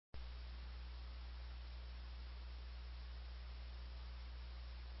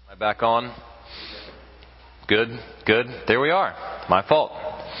Back on. Good. There we are. My fault.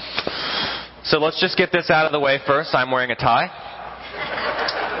 So let's just get this out of the way first. I'm wearing a tie.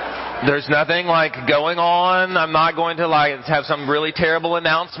 There's nothing going on. I'm not going to have some really terrible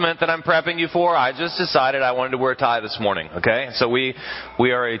announcement that I'm prepping you for. I just decided I wanted to wear a tie this morning. Okay? So we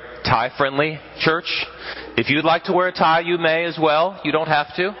are a tie-friendly church. If you'd like to wear a tie, you may as well. You don't have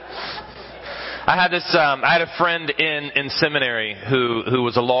to. I had a friend in seminary who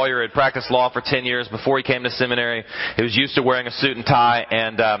was a lawyer, had practiced law for 10 years before he came to seminary. He was used to wearing a suit and tie,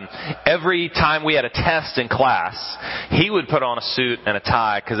 and every time we had a test in class, he would put on a suit and a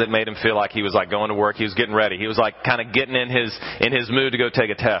tie because it made him feel like he was going to work. He was getting ready. He was kind of getting in his mood to go take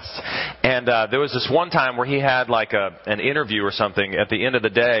a test. And there was this one time where he had an interview or something at the end of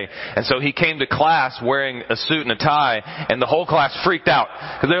the day, and so he came to class wearing a suit and a tie, and the whole class freaked out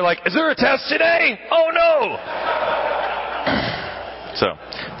because they were like, "Is there a test today? Oh no!" So,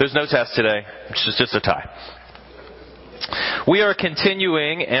 there's no test today. It's just a tie. We are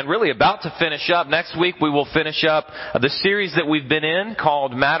continuing and really about to finish up. Next week we will finish up the series that we've been in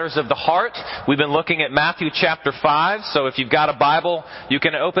called Matters of the Heart. We've been looking at Matthew chapter 5. So if you've got a Bible, you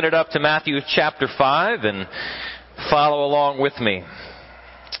can open it up to Matthew chapter 5 and follow along with me.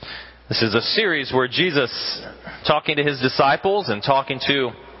 This is a series where Jesus, talking to his disciples and talking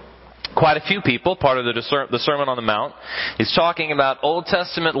to quite a few people, part of the Sermon on the Mount, he's talking about Old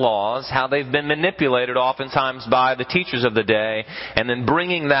Testament laws, how they've been manipulated oftentimes by the teachers of the day, and then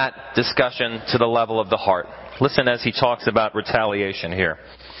bringing that discussion to the level of the heart. Listen as he talks about retaliation here.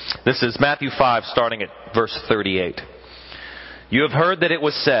 This is Matthew 5, starting at verse 38. "You have heard that it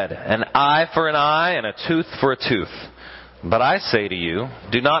was said, an eye for an eye and a tooth for a tooth. But I say to you,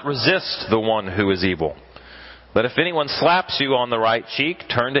 do not resist the one who is evil. But if anyone slaps you on the right cheek,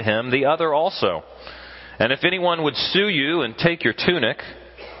 turn to him the other also. And if anyone would sue you and take your tunic,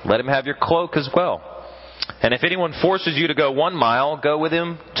 let him have your cloak as well. And if anyone forces you to go 1 mile, go with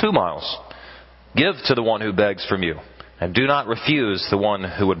him 2 miles. Give to the one who begs from you, and do not refuse the one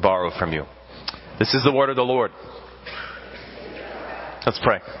who would borrow from you." This is the word of the Lord. Let's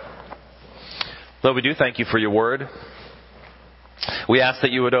pray. Lord, we do thank you for your word. We ask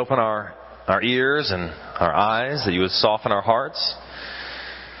that you would open our ears and our eyes, that you would soften our hearts.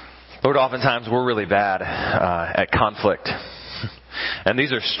 Lord, oftentimes we're really bad at conflict. And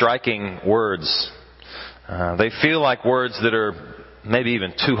these are striking words. They feel like words that are maybe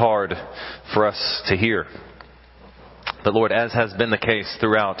even too hard for us to hear. But Lord, as has been the case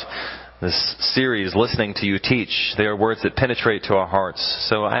throughout this series, listening to you teach, they are words that penetrate to our hearts.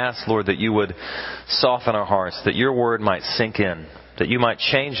 So I ask, Lord, that you would soften our hearts, that your word might sink in, that you might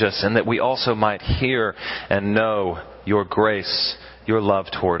change us, and that we also might hear and know your grace, your love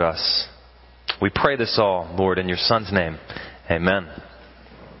toward us. We pray this all, Lord, in your Son's name. Amen.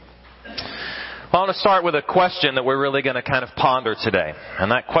 Well, I want to start with a question that we're really going to kind of ponder today.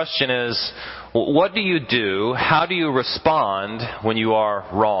 And that question is, what do you do, how do you respond when you are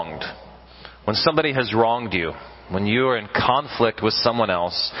wronged? When somebody has wronged you, when you are in conflict with someone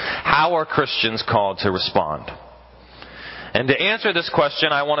else, how are Christians called to respond? And to answer this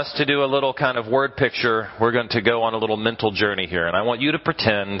question, I want us to do a little kind of word picture. We're going to go on a little mental journey here. And I want you to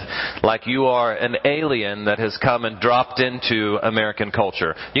pretend like you are an alien that has come and dropped into American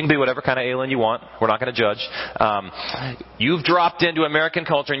culture. You can be whatever kind of alien you want. We're not going to judge. You've dropped into American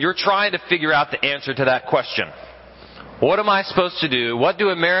culture and you're trying to figure out the answer to that question. What am I supposed to do? What do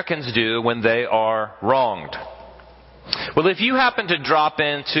Americans do when they are wronged? Well, if you happen to drop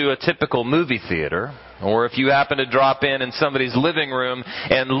into a typical movie theater, or if you happen to drop in somebody's living room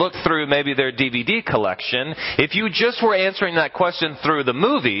and look through maybe their DVD collection, if you just were answering that question through the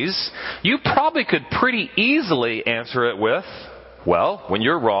movies, you probably could pretty easily answer it with, well, when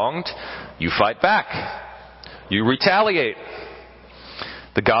you're wronged, you fight back. You retaliate.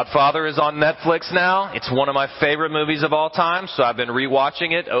 The Godfather is on Netflix now. It's one of my favorite movies of all time, so I've been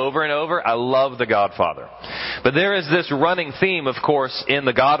rewatching it over and over. I love The Godfather. But there is this running theme, of course, in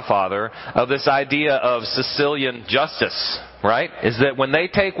The Godfather of this idea of Sicilian justice, right? Is that when they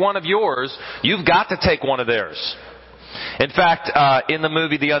take one of yours, you've got to take one of theirs. In fact, in the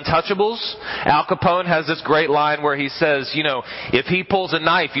movie The Untouchables, Al Capone has this great line where he says, if he pulls a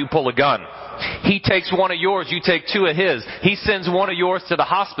knife, you pull a gun. He takes one of yours, you take two of his. He sends one of yours to the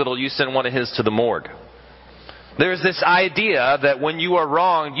hospital, you send one of his to the morgue. There's this idea that when you are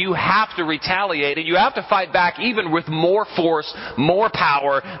wronged, you have to retaliate and you have to fight back even with more force, more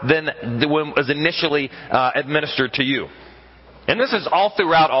power than was initially administered to you. And this is all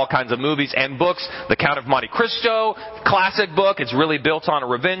throughout all kinds of movies and books. The Count of Monte Cristo, classic book. It's really built on a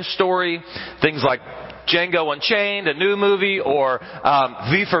revenge story. Things like Django Unchained, a new movie, or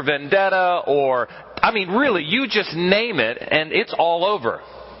V for Vendetta, or, I mean, really, you just name it, and it's all over.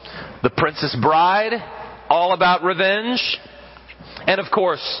 The Princess Bride, all about revenge, and of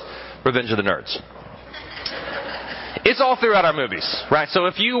course, Revenge of the Nerds. It's all throughout our movies, right? So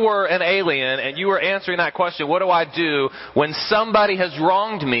if you were an alien and you were answering that question, what do I do when somebody has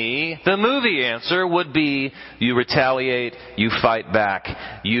wronged me? The movie answer would be you retaliate, you fight back,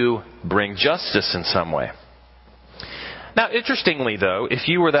 you bring justice in some way. Now, interestingly, though, if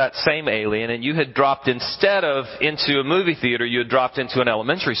you were that same alien and you had dropped instead of into a movie theater, you had dropped into an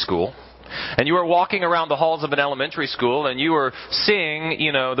elementary school, and you were walking around the halls of an elementary school and you were seeing,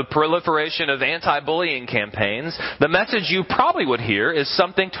 the proliferation of anti-bullying campaigns, the message you probably would hear is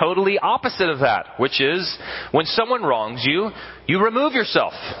something totally opposite of that, which is when someone wrongs you, you remove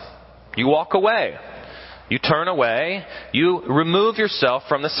yourself. You walk away. You turn away. You remove yourself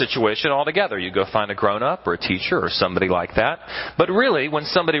from the situation altogether. You go find a grown-up or a teacher or somebody like that. But really, when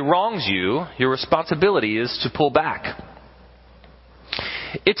somebody wrongs you, your responsibility is to pull back.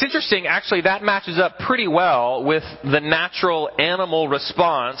 It's interesting, actually, that matches up pretty well with the natural animal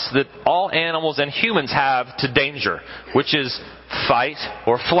response that all animals and humans have to danger, which is fight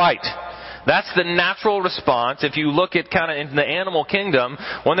or flight. That's the natural response. If you look at kind of in the animal kingdom,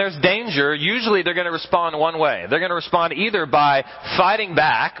 when there's danger, usually they're going to respond one way. They're going to respond either by fighting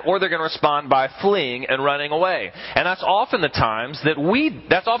back or they're going to respond by fleeing and running away. And that's often that's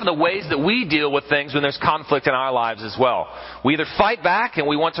often the ways that we deal with things when there's conflict in our lives as well. We either fight back and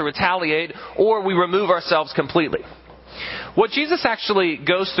we want to retaliate, or we remove ourselves completely. What Jesus actually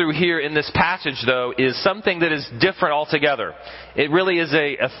goes through here in this passage, though, is something that is different altogether. It really is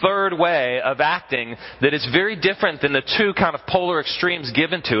a third way of acting that is very different than the two kind of polar extremes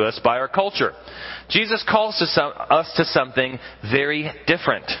given to us by our culture. Jesus calls us to something very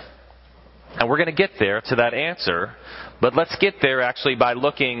different. And we're going to get there to that answer. But let's get there actually by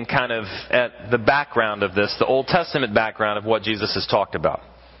looking kind of at the background of this, the Old Testament background of what Jesus has talked about.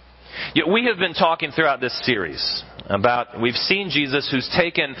 We have been talking throughout this series about, we've seen Jesus who's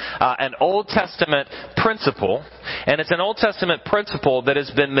taken an Old Testament principle, and it's an Old Testament principle that has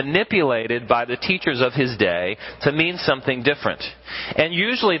been manipulated by the teachers of his day to mean something different. And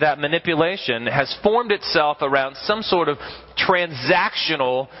usually that manipulation has formed itself around some sort of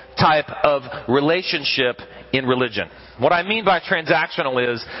transactional type of relationship in religion. What I mean by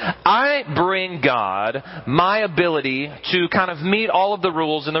transactional is I bring God my ability to kind of meet all of the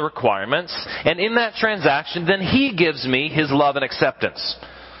rules and the requirements, and in that transaction, then He gives me His love and acceptance.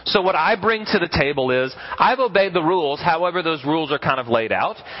 So what I bring to the table is I've obeyed the rules, however those rules are kind of laid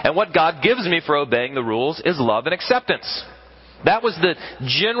out, and what God gives me for obeying the rules is love and acceptance. That was the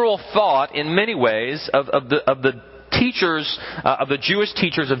general thought in many ways of the teachers, of the Jewish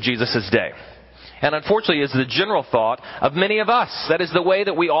teachers of Jesus' day. And unfortunately is the general thought of many of us. That is the way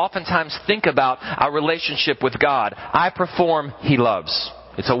that we oftentimes think about our relationship with God. I perform, He loves.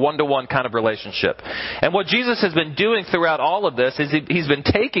 It's a one-to-one kind of relationship. And what Jesus has been doing throughout all of this is He's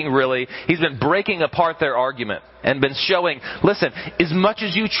been breaking apart their argument and been showing, listen, as much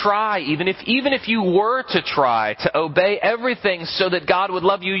as you try, even if you were to try to obey everything so that God would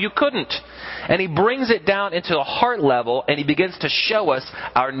love you, you couldn't. And He brings it down into a heart level and He begins to show us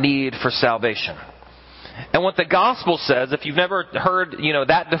our need for salvation. And what the gospel says, if you've never heard,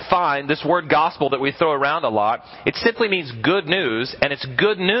 that defined, this word gospel that we throw around a lot, it simply means good news, and it's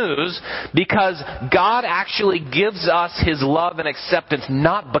good news because God actually gives us His love and acceptance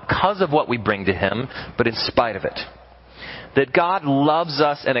not because of what we bring to Him, but in spite of it. That God loves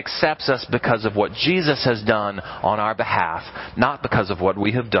us and accepts us because of what Jesus has done on our behalf, not because of what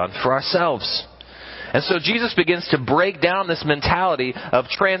we have done for ourselves. And so Jesus begins to break down this mentality of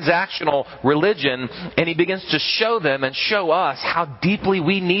transactional religion, and He begins to show them and show us how deeply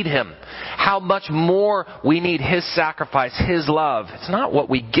we need Him, how much more we need His sacrifice, His love. It's not what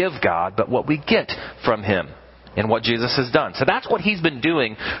we give God, but what we get from Him in what Jesus has done. So that's what He's been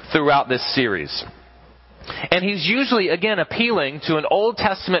doing throughout this series. And He's usually, again, appealing to an Old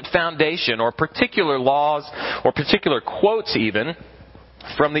Testament foundation or particular laws or particular quotes even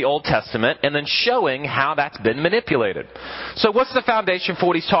from the Old Testament, and then showing how that's been manipulated. So what's the foundation for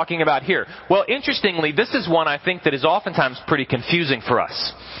what He's talking about here? Well, interestingly, this is one I think that is oftentimes pretty confusing for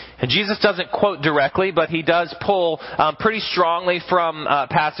us. And Jesus doesn't quote directly, but He does pull pretty strongly from a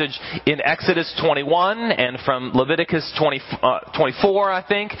passage in Exodus 21 and from Leviticus 24, I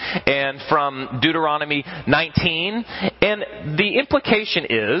think, and from Deuteronomy 19. And the implication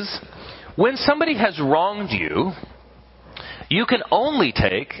is, when somebody has wronged you, you can only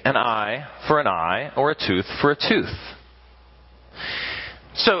take an eye for an eye or a tooth for a tooth.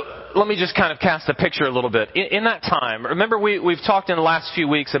 So let me just kind of cast a picture a little bit. In that time, remember we've talked in the last few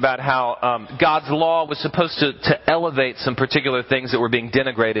weeks about how God's law was supposed to elevate some particular things that were being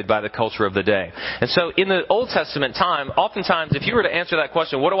denigrated by the culture of the day. And so in the Old Testament time, oftentimes if you were to answer that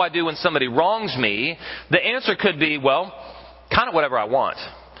question, what do I do when somebody wrongs me? The answer could be, well, kind of whatever I want.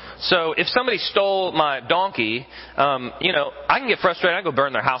 So if somebody stole my donkey, I can get frustrated. I can go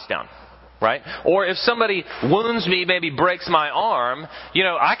burn their house down. Right? Or if somebody wounds me, maybe breaks my arm,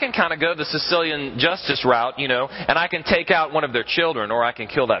 I can kind of go the Sicilian justice route, and I can take out one of their children, or I can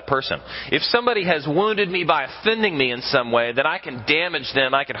kill that person. If somebody has wounded me by offending me in some way, then I can damage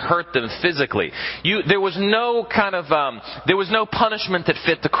them, I can hurt them physically. There was no punishment that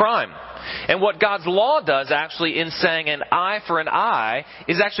fit the crime. And what God's law does actually in saying an eye for an eye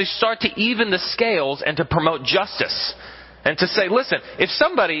is actually start to even the scales and to promote justice. And to say, listen, if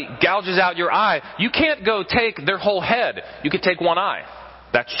somebody gouges out your eye, you can't go take their whole head. You can take one eye.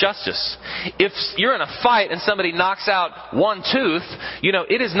 That's justice. If you're in a fight and somebody knocks out one tooth,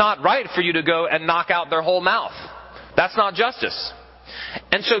 it is not right for you to go and knock out their whole mouth. That's not justice.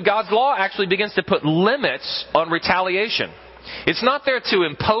 And so God's law actually begins to put limits on retaliation. It's not there to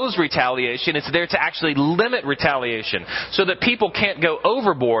impose retaliation. It's there to actually limit retaliation so that people can't go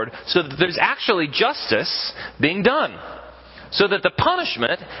overboard, so that there's actually justice being done. So that the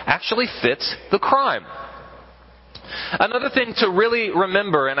punishment actually fits the crime. Another thing to really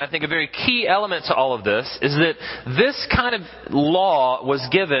remember, and I think a very key element to all of this, is that this kind of law was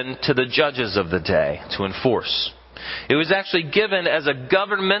given to the judges of the day to enforce. It was actually given as a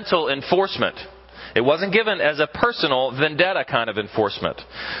governmental enforcement. It wasn't given as a personal vendetta kind of enforcement.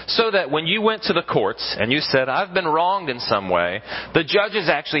 So that when you went to the courts and you said, I've been wronged in some way, the judges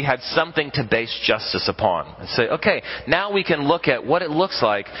actually had something to base justice upon. And say, okay, now we can look at what it looks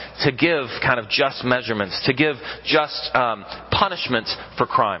like to give kind of just measurements, to give just punishments for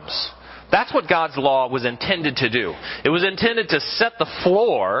crimes. That's what God's law was intended to do. It was intended to set the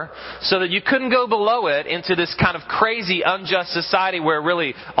floor so that you couldn't go below it into this kind of crazy, unjust society where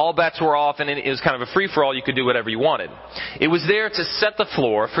really all bets were off and it was kind of a free-for-all. You could do whatever you wanted. It was there to set the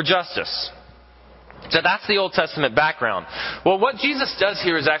floor for justice. So that's the Old Testament background. Well, what Jesus does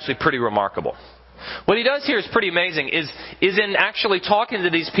here is actually pretty remarkable. What he does here is pretty amazing, is in actually talking to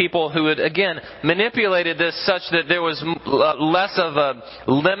these people who had, again, manipulated this such that there was less of a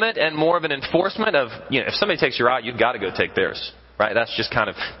limit and more of an enforcement of, if somebody takes your eye, you've got to go take theirs. Right? That's just kind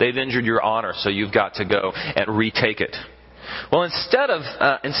of, they've injured your honor, so you've got to go and retake it. Well, instead of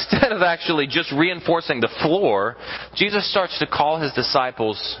actually just reinforcing the floor, Jesus starts to call his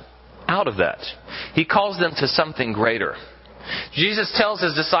disciples out of that. He calls them to something greater. Jesus tells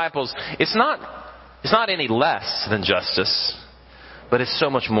his disciples, it's not any less than justice, but it's so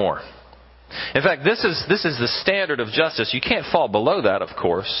much more. In fact, this is the standard of justice. You can't fall below that, of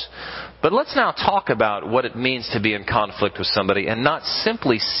course. But let's now talk about what it means to be in conflict with somebody and not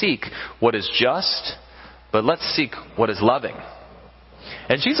simply seek what is just, but let's seek what is loving.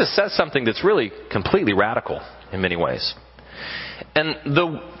 And Jesus says something that's really completely radical in many ways. And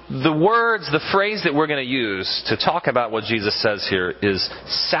the phrase that we're going to use to talk about what Jesus says here is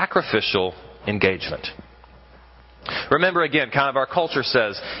sacrificial engagement. Remember again, kind of our culture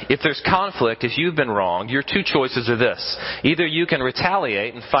says, if there's conflict, if you've been wronged, your two choices are this. Either you can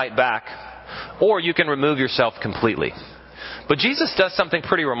retaliate and fight back, or you can remove yourself completely. But Jesus does something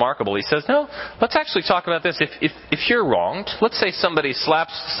pretty remarkable. He says, no, let's actually talk about this. If you're wronged, let's say somebody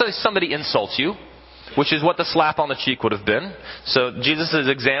insults you, which is what the slap on the cheek would have been. So Jesus'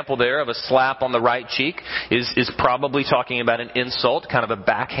 example there of a slap on the right cheek is probably talking about an insult, kind of a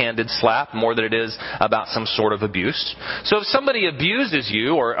backhanded slap, more than it is about some sort of abuse. So if somebody abuses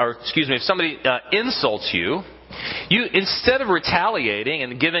you, if somebody insults you, instead of retaliating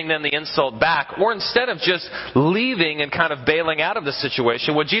and giving them the insult back, or instead of just leaving and kind of bailing out of the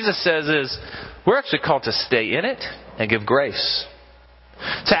situation, what Jesus says is, we're actually called to stay in it and give grace.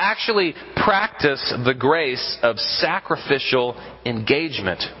 To actually practice the grace of sacrificial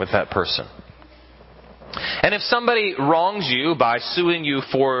engagement with that person. And if somebody wrongs you by suing you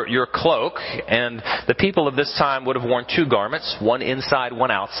for your cloak, and the people of this time would have worn two garments, one inside,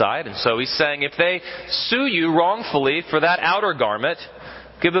 one outside, and so he's saying if they sue you wrongfully for that outer garment,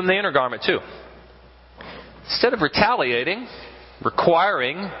 give them the inner garment too. Instead of retaliating,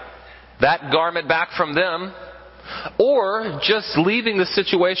 requiring that garment back from them, or just leaving the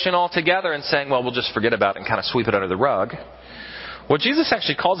situation altogether and saying, well, we'll just forget about it and kind of sweep it under the rug. What Jesus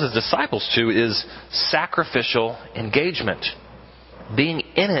actually calls his disciples to is sacrificial engagement. Being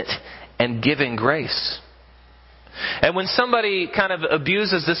in it and giving grace. And when somebody kind of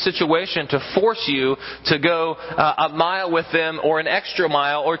abuses this situation to force you to go a mile with them or an extra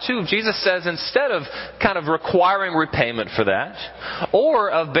mile or two, Jesus says instead of kind of requiring repayment for that or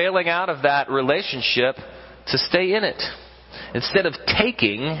of bailing out of that relationship, to stay in it. Instead of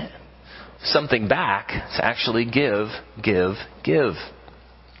taking something back, to actually give.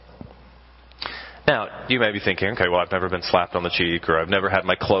 Now, you may be thinking, okay, well, I've never been slapped on the cheek, or I've never had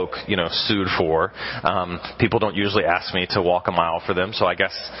my cloak, sued for. People don't usually ask me to walk a mile for them, so I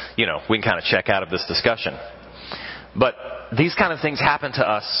guess, we can kind of check out of this discussion. But these kind of things happen to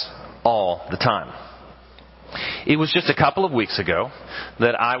us all the time. It was just a couple of weeks ago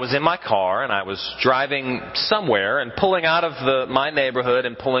that I was in my car and I was driving somewhere and pulling out of my neighborhood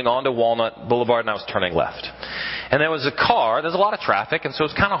and pulling onto Walnut Boulevard, and I was turning left. And there was a car, there's a lot of traffic, and so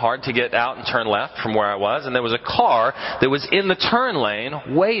it's kind of hard to get out and turn left from where I was. And there was a car that was in the turn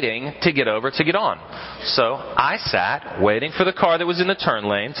lane waiting to get over to get on. So I sat waiting for the car that was in the turn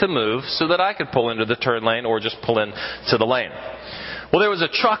lane to move so that I could pull into the turn lane or just pull into the lane. Well, there was a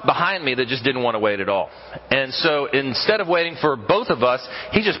truck behind me that just didn't want to wait at all. And so instead of waiting for both of us,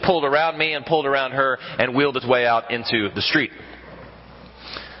 he just pulled around me and pulled around her and wheeled his way out into the street.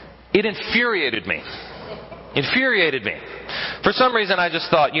 It infuriated me. For some reason, I just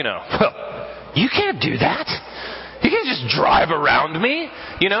thought, well, you can't do that. You can't just drive around me.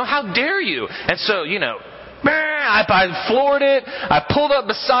 How dare you? And so, I floored it. I pulled up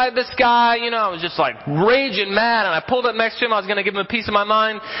beside this guy. I was just like raging mad. And I pulled up next to him. I was going to give him a piece of my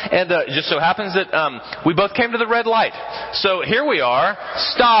mind. And it just so happens that we both came to the red light. So here we are,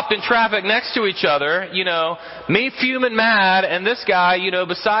 stopped in traffic next to each other. Me fuming mad, and this guy,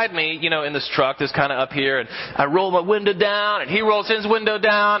 beside me, in this truck that's kind of up here. And I roll my window down, and he rolls his window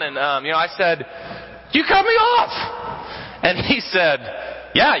down. And I said, "You cut me off." And he said,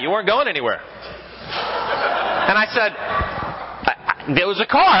 "Yeah, you weren't going anywhere." And I said, "There was a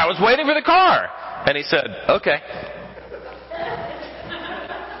car. I was waiting for the car." And he said, "Okay."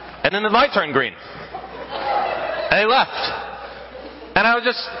 And then the light turned green. And he left.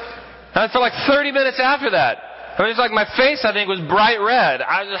 And for like 30 minutes after that, it was like my face, I think, was bright red.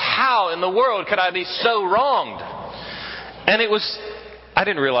 How in the world could I be so wronged? And I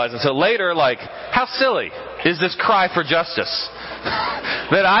didn't realize until later, how silly is this cry for justice?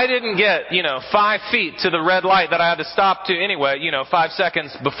 That I didn't get, 5 feet to the red light that I had to stop to anyway, 5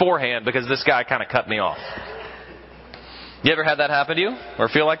 seconds beforehand because this guy kind of cut me off. You ever had that happen to you? Or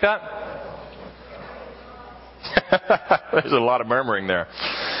feel like that? There's a lot of murmuring there.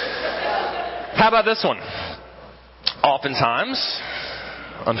 How about this one? Oftentimes,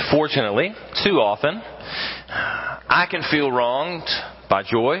 unfortunately, too often, I can feel wronged by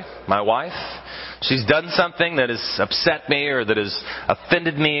Joy, my wife. She's done something that has upset me or that has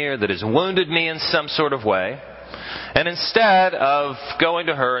offended me or that has wounded me in some sort of way. And instead of going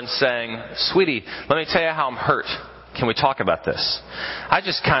to her and saying, "Sweetie, let me tell you how I'm hurt. Can we talk about this?" I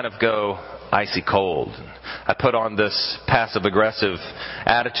just kind of go icy cold. I put on this passive-aggressive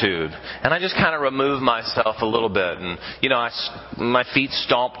attitude. And I just kind of remove myself a little bit. And, my feet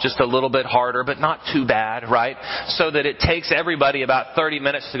stomp just a little bit harder, but not too bad, right? So that it takes everybody about 30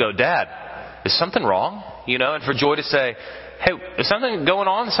 minutes to go, "Dad, is something wrong?" And for Joy to say, "Hey, is something going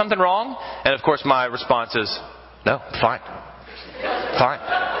on? Is something wrong?" And of course my response is, "No, fine. Fine."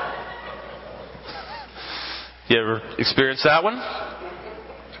 You ever experienced that one?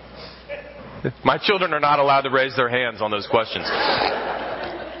 My children are not allowed to raise their hands on those questions.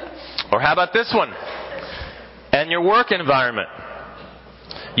 Or how about this one? In your work environment,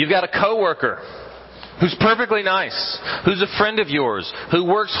 you've got a coworker who's perfectly nice, who's a friend of yours, who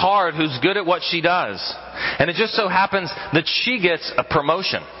works hard, who's good at what she does. And it just so happens that she gets a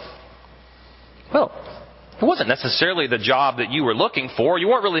promotion. Well, it wasn't necessarily the job that you were looking for. You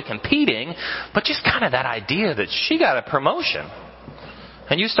weren't really competing, but just kind of that idea that she got a promotion.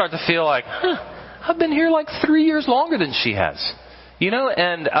 And you start to feel like, I've been here like 3 years longer than she has.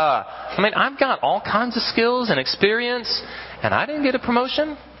 And I've got all kinds of skills and experience, and I didn't get a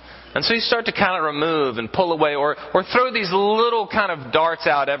promotion. And so you start to kind of remove and pull away or throw these little kind of darts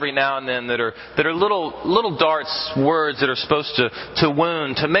out every now and then that are little darts, words that are supposed to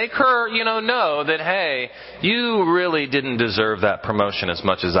wound, to make her, know that, hey, you really didn't deserve that promotion as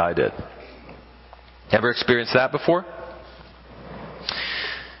much as I did. Ever experienced that before?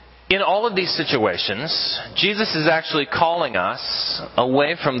 In all of these situations, Jesus is actually calling us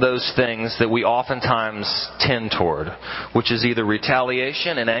away from those things that we oftentimes tend toward, which is either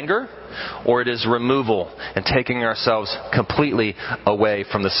retaliation and anger, or it is removal and taking ourselves completely away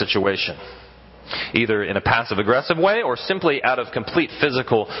from the situation. Either in a passive-aggressive way or simply out of complete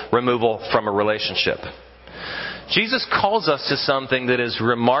physical removal from a relationship. Jesus calls us to something that is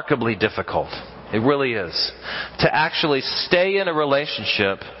remarkably difficult. It really is. To actually stay in a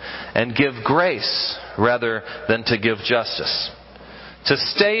relationship and give grace rather than to give justice. To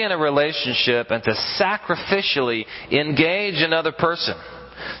stay in a relationship and to sacrificially engage another person.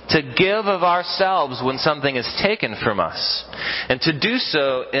 To give of ourselves when something is taken from us. And to do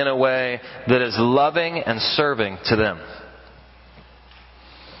so in a way that is loving and serving to them.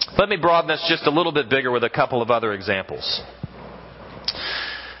 Let me broaden this just a little bit bigger with a couple of other examples.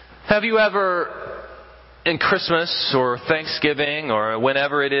 Have you ever, in Christmas or Thanksgiving or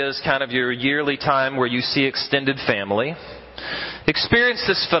whenever it is kind of your yearly time where you see extended family, experienced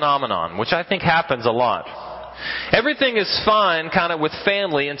this phenomenon, which I think happens a lot? Everything is fine kind of with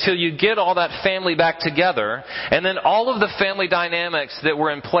family until you get all that family back together, and then all of the family dynamics that were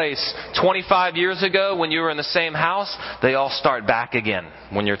in place 25 years ago when you were in the same house, they all start back again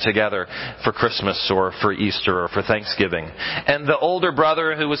when you're together for Christmas or for Easter or for Thanksgiving. And the older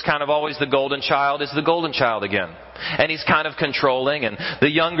brother who was kind of always the golden child is the golden child again. And he's kind of controlling. And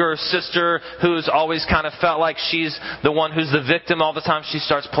the younger sister who's always kind of felt like she's the one who's the victim all the time, she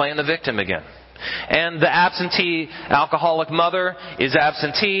starts playing the victim again. And the absentee alcoholic mother is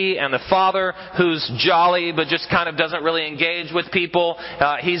absentee, and the father who's jolly but just kind of doesn't really engage with people,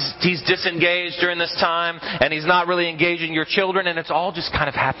 he's disengaged during this time, and he's not really engaging your children, and it's all just kind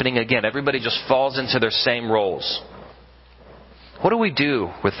of happening again. Everybody just falls into their same roles. What do we do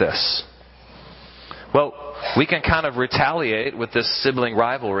with this? Well, we can kind of retaliate with this sibling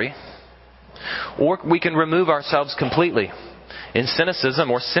rivalry, or we can remove ourselves completely in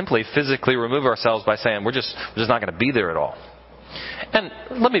cynicism, or simply physically remove ourselves by saying we're just not going to be there at all. And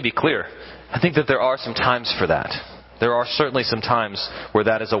let me be clear. I think that there are some times for that. There are certainly some times where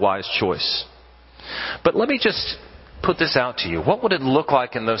that is a wise choice. But let me just put this out to you. What would it look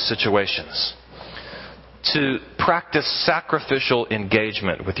like in those situations to practice sacrificial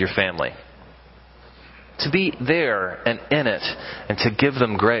engagement with your family? To be there and in it and to give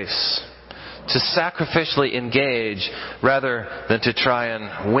them grace. To sacrificially engage rather than to try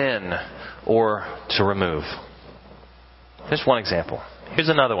and win or to remove. Here's one example. Here's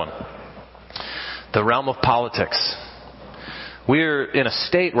another one. The realm of politics. We're in a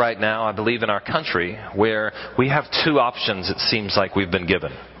state right now, I believe, in our country where we have two options, it seems like we've been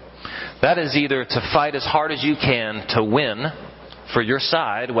given. That is either to fight as hard as you can to win for your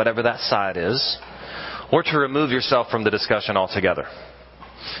side, whatever that side is, or to remove yourself from the discussion altogether.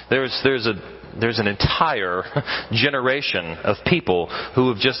 There's an entire generation of people who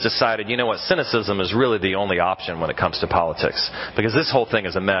have just decided, you know what, cynicism is really the only option when it comes to politics. Because this whole thing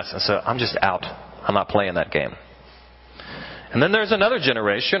is a mess, and so I'm just out. I'm not playing that game. And then there's another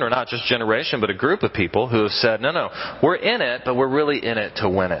generation, or not just generation, but a group of people who have said, no, we're in it, but we're really in it to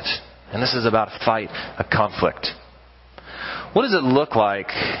win it. And this is about a fight, a conflict. What does it look like?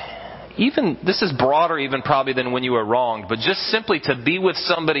 Even this is broader even probably than when you were wronged, but just simply to be with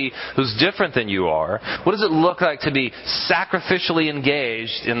somebody who's different than you are. What does it look like to be sacrificially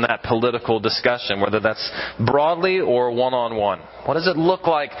engaged in that political discussion, whether that's broadly or one-on-one? What does it look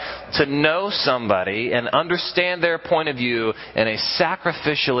like to know somebody and understand their point of view in a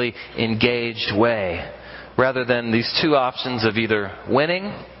sacrificially engaged way, rather than these two options of either winning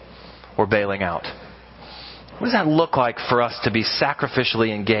or bailing out? What does that look like for us to be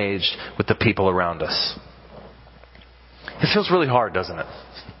sacrificially engaged with the people around us? It feels really hard, doesn't it?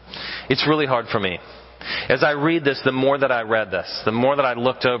 It's really hard for me. As I read this, the more that I read this, the more that I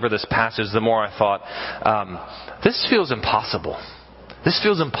looked over this passage, the more I thought, this feels impossible. This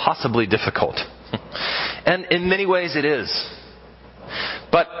feels impossibly difficult. And in many ways it is.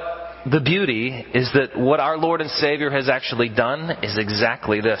 But the beauty is that what our Lord and Savior has actually done is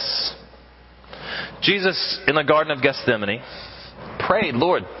exactly this. Jesus, in the Garden of Gethsemane, prayed,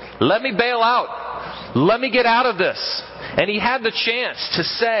 Lord, let me bail out. Let me get out of this. And he had the chance to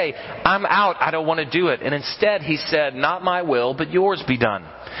say, I'm out. I don't want to do it. And instead he said, not my will, but yours be done.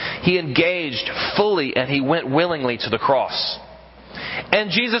 He engaged fully and he went willingly to the cross. And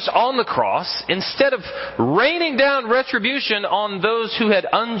Jesus on the cross, instead of raining down retribution on those who had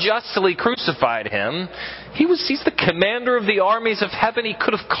unjustly crucified him, he's the commander of the armies of heaven. He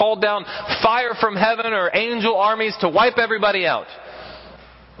could have called down fire from heaven or angel armies to wipe everybody out.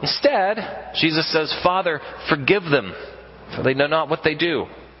 Instead, Jesus says, Father, forgive them, for they know not what they do.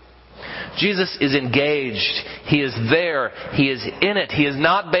 Jesus is engaged. He is there. He is in it. He is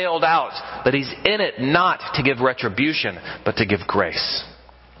not bailed out, but he's in it not to give retribution, but to give grace.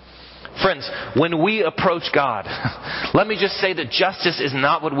 Friends, when we approach God, let me just say that justice is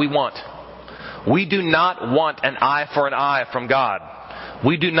not what we want. We do not want an eye for an eye from God.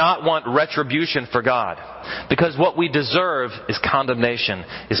 We do not want retribution for God, because what we deserve is condemnation,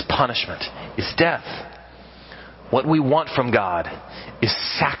 is punishment, is death. What we want from God is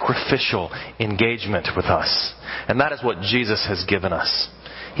sacrificial engagement with us. And that is what Jesus has given us.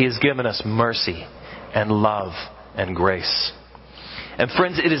 He has given us mercy and love and grace. And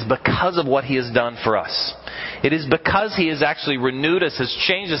friends, it is because of what He has done for us. It is because He has actually renewed us, has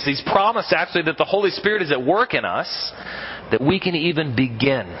changed us. He's promised actually that the Holy Spirit is at work in us, that we can even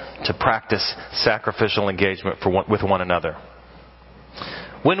begin to practice sacrificial engagement with one another.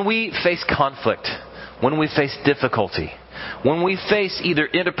 When we face conflict, when we face difficulty, when we face either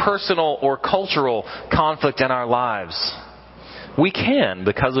interpersonal or cultural conflict in our lives, we can,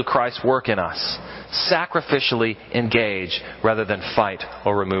 because of Christ's work in us, sacrificially engage rather than fight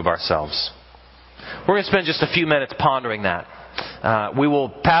or remove ourselves. We're going to spend just a few minutes pondering that. We will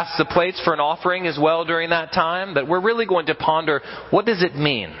pass the plates for an offering as well during that time, but we're really going to ponder, what does it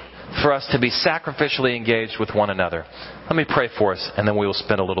mean for us to be sacrificially engaged with one another? Let me pray for us, and then we will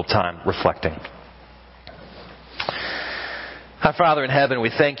spend a little time reflecting. Our Father in heaven,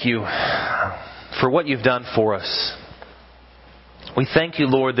 we thank You for what You've done for us. We thank You,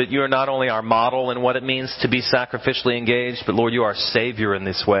 Lord, that You are not only our model in what it means to be sacrificially engaged, but Lord, You are our Savior in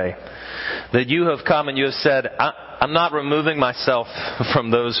this way. That You have come and You have said, I'm not removing myself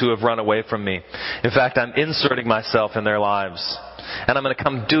from those who have run away from Me. In fact, I'm inserting myself in their lives. And I'm going to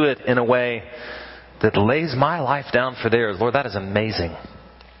come do it in a way that lays my life down for theirs. Lord, that is amazing.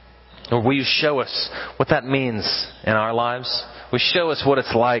 Lord, will You show us what that means in our lives? Will You show us what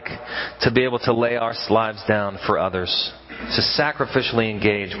it's like to be able to lay our lives down for others, to sacrificially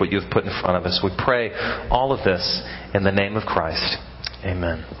engage what You've put in front of us. We pray all of this in the name of Christ.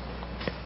 Amen.